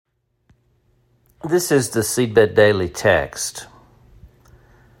This is the Seedbed Daily Text,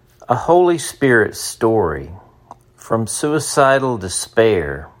 a Holy Spirit story from suicidal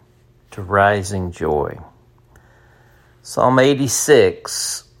despair to rising joy. Psalm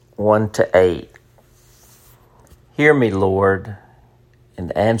 86, 1-8. Hear me, Lord,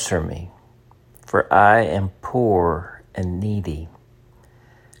 and answer me, for I am poor and needy.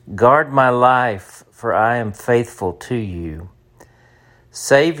 Guard my life, for I am faithful to you.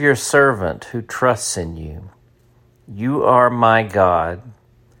 Save your servant who trusts in you. You are my God.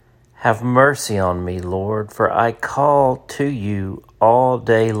 Have mercy on me, Lord, for I call to you all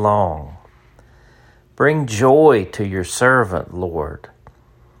day long. Bring joy to your servant, Lord,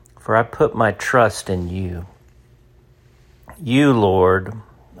 for I put my trust in you. You, Lord,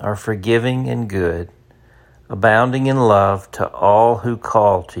 are forgiving and good, abounding in love to all who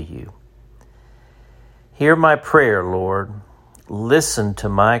call to you. Hear my prayer, Lord. Listen to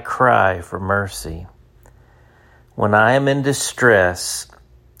my cry for mercy. When I am in distress,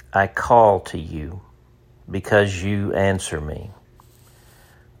 I call to you because you answer me.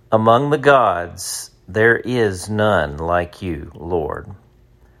 Among the gods, there is none like you, Lord.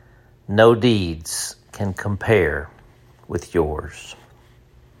 No deeds can compare with yours.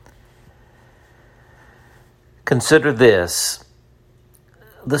 Consider this.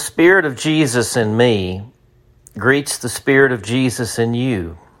 The Spirit of Jesus in me greets the Spirit of Jesus in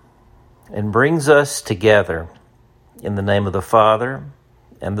you and brings us together in the name of the Father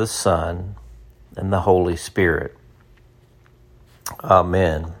and the Son and the Holy Spirit.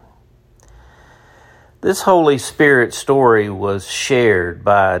 Amen. This Holy Spirit story was shared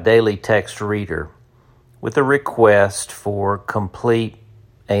by a daily text reader with a request for complete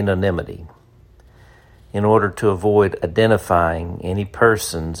anonymity in order to avoid identifying any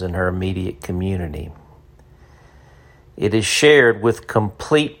persons in her immediate community. It is shared with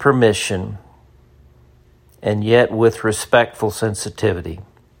complete permission and yet with respectful sensitivity.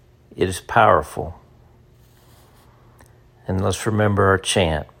 It is powerful. And let's remember our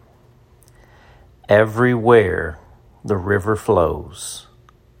chant. Everywhere the river flows,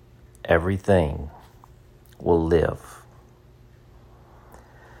 everything will live.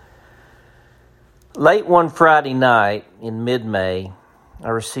 Late one Friday night in mid-May, I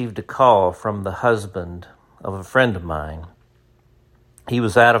received a call from the husband of a friend of mine. He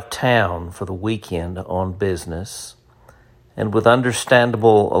was out of town for the weekend on business, and with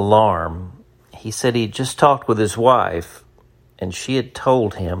understandable alarm, he said he just talked with his wife, and she had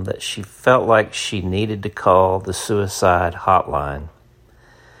told him that she felt like she needed to call the suicide hotline.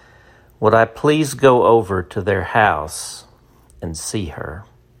 Would I please go over to their house and see her?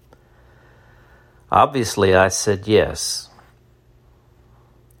 Obviously, I said yes.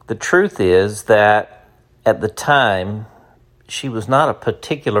 The truth is that at the time, she was not a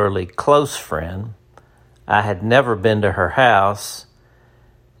particularly close friend. I had never been to her house,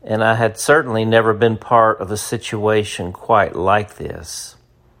 and I had certainly never been part of a situation quite like this.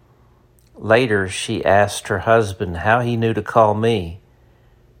 Later, she asked her husband how he knew to call me,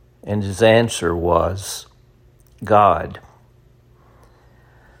 and his answer was, God.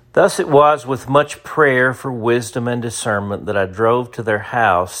 Thus it was with much prayer for wisdom and discernment that I drove to their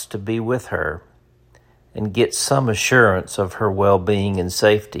house to be with her and get some assurance of her well-being and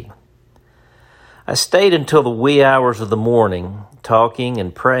safety. I stayed until the wee hours of the morning, talking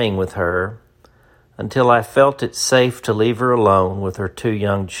and praying with her, until I felt it safe to leave her alone with her 2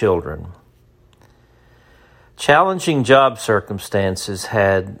 young children. Challenging job circumstances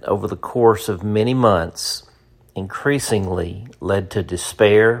had, over the course of many months, increasingly led to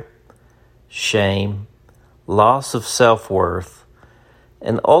despair, shame, loss of self-worth,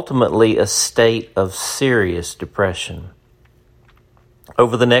 and ultimately a state of serious depression.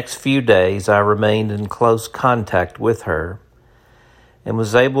 Over the next few days, I remained in close contact with her and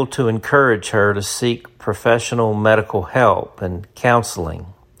was able to encourage her to seek professional medical help and counseling,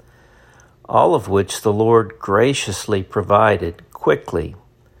 all of which the Lord graciously provided quickly,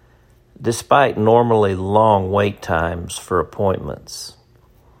 despite normally long wait times for appointments.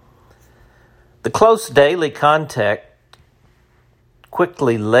 The close daily contact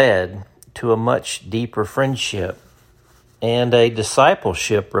quickly led to a much deeper friendship and a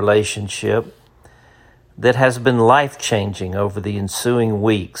discipleship relationship that has been life-changing over the ensuing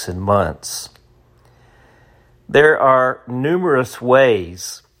weeks and months. There are numerous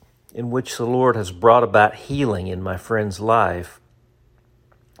ways in which the Lord has brought about healing in my friend's life,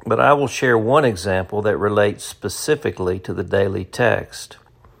 but I will share one example that relates specifically to the daily text.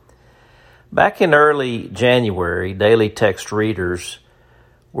 Back in early January, daily text readers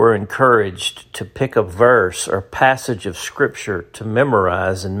were encouraged to pick a verse or passage of Scripture to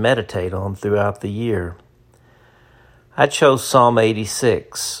memorize and meditate on throughout the year. I chose Psalm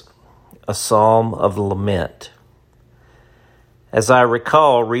 86, a psalm of lament. As I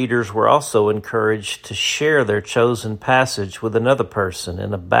recall, readers were also encouraged to share their chosen passage with another person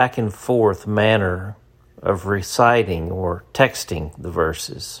in a back and forth manner of reciting or texting the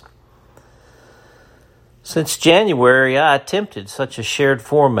verses. Since January, I attempted such a shared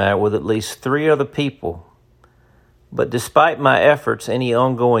format with at least 3 other people, but despite my efforts, any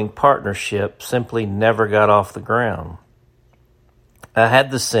ongoing partnership simply never got off the ground. I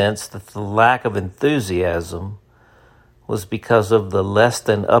had the sense that the lack of enthusiasm was because of the less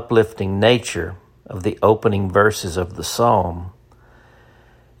than uplifting nature of the opening verses of the psalm,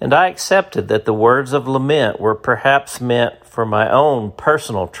 and I accepted that the words of lament were perhaps meant for my own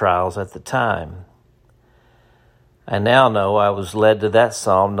personal trials at the time. I now know I was led to that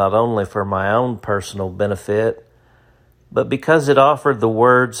psalm not only for my own personal benefit, but because it offered the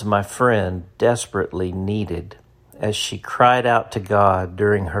words my friend desperately needed as she cried out to God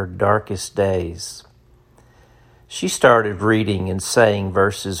during her darkest days. She started reading and saying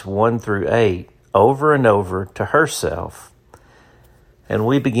verses 1 through 8 over and over to herself, and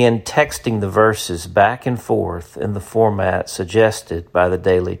we began texting the verses back and forth in the format suggested by the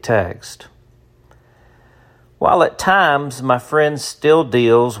daily text. While at times my friend still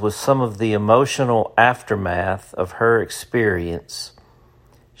deals with some of the emotional aftermath of her experience,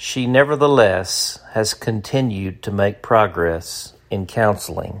 she nevertheless has continued to make progress in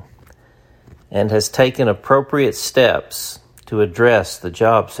counseling and has taken appropriate steps to address the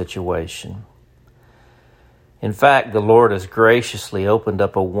job situation. In fact, the Lord has graciously opened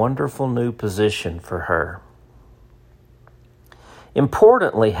up a wonderful new position for her.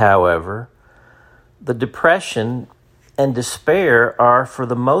 Importantly, however, the depression and despair are for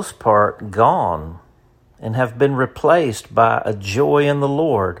the most part gone and have been replaced by a joy in the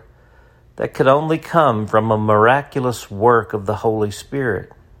Lord that could only come from a miraculous work of the Holy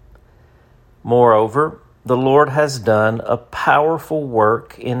Spirit. Moreover, the Lord has done a powerful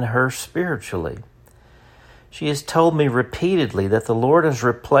work in her spiritually. She has told me repeatedly that the Lord has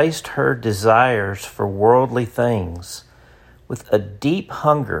replaced her desires for worldly things with a deep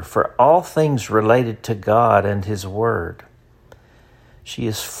hunger for all things related to God and His Word. She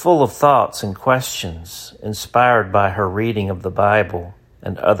is full of thoughts and questions inspired by her reading of the Bible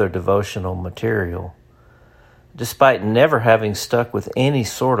and other devotional material, despite never having stuck with any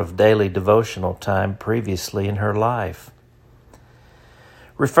sort of daily devotional time previously in her life.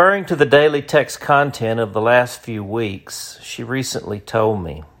 Referring to the daily text content of the last few weeks, she recently told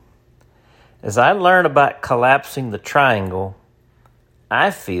me, "As I learn about collapsing the triangle,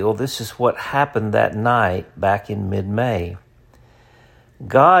 I feel this is what happened that night back in mid-May.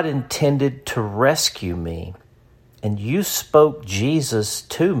 God intended to rescue me, and you spoke Jesus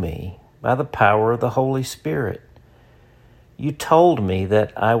to me by the power of the Holy Spirit. You told me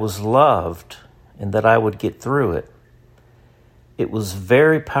that I was loved and that I would get through it. It was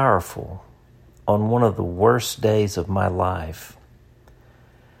very powerful on one of the worst days of my life."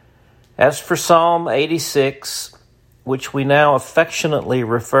 As for Psalm 86, which we now affectionately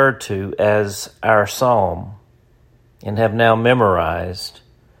refer to as our psalm and have now memorized,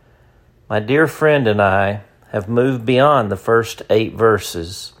 my dear friend and I have moved beyond the first 8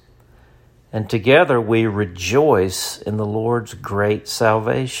 verses, and together we rejoice in the Lord's great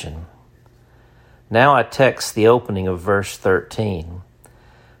salvation. Now I text the opening of verse 13.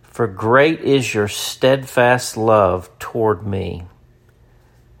 "For great is your steadfast love toward me."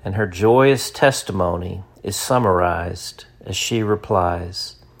 And her joyous testimony is summarized as she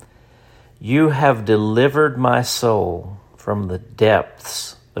replies, "You have delivered my soul from the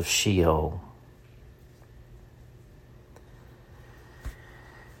depths of Sheol."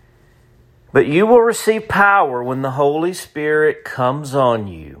 "But you will receive power when the Holy Spirit comes on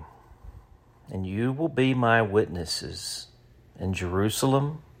you, and you will be my witnesses in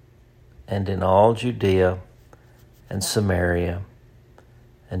Jerusalem and in all Judea and Samaria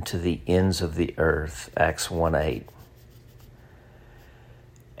and to the ends of the earth." Acts 1:8.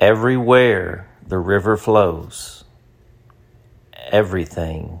 Everywhere the river flows,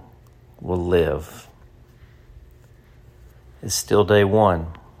 everything will live. It's still day 1.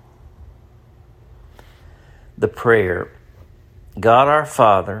 The prayer: God our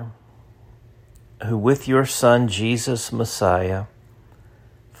Father, who with your Son Jesus Messiah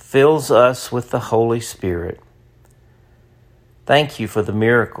fills us with the Holy Spirit, thank you for the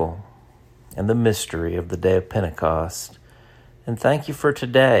miracle and the mystery of the day of Pentecost, and thank you for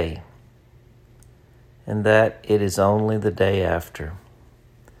today and that it is only the day after.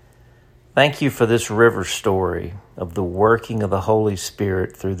 Thank you for this river story of the working of the Holy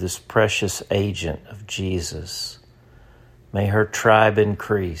Spirit through this precious agent of Jesus. May her tribe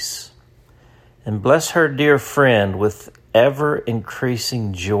increase, and bless her dear friend with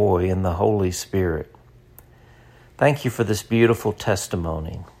ever-increasing joy in the Holy Spirit. Thank you for this beautiful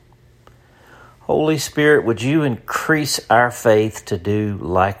testimony. Holy Spirit, would you increase our faith to do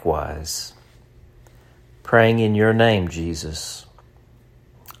likewise? Praying in your name, Jesus.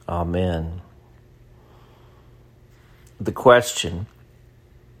 Amen. The question: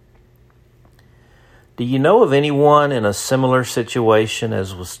 do you know of anyone in a similar situation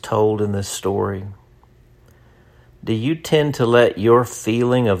as was told in this story? Do you tend to let your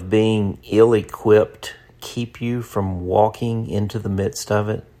feeling of being ill-equipped keep you from walking into the midst of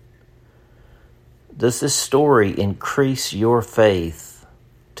it? Does this story increase your faith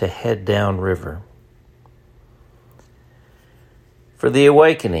to head downriver? For The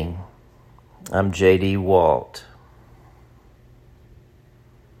Awakening, I'm J.D. Walt.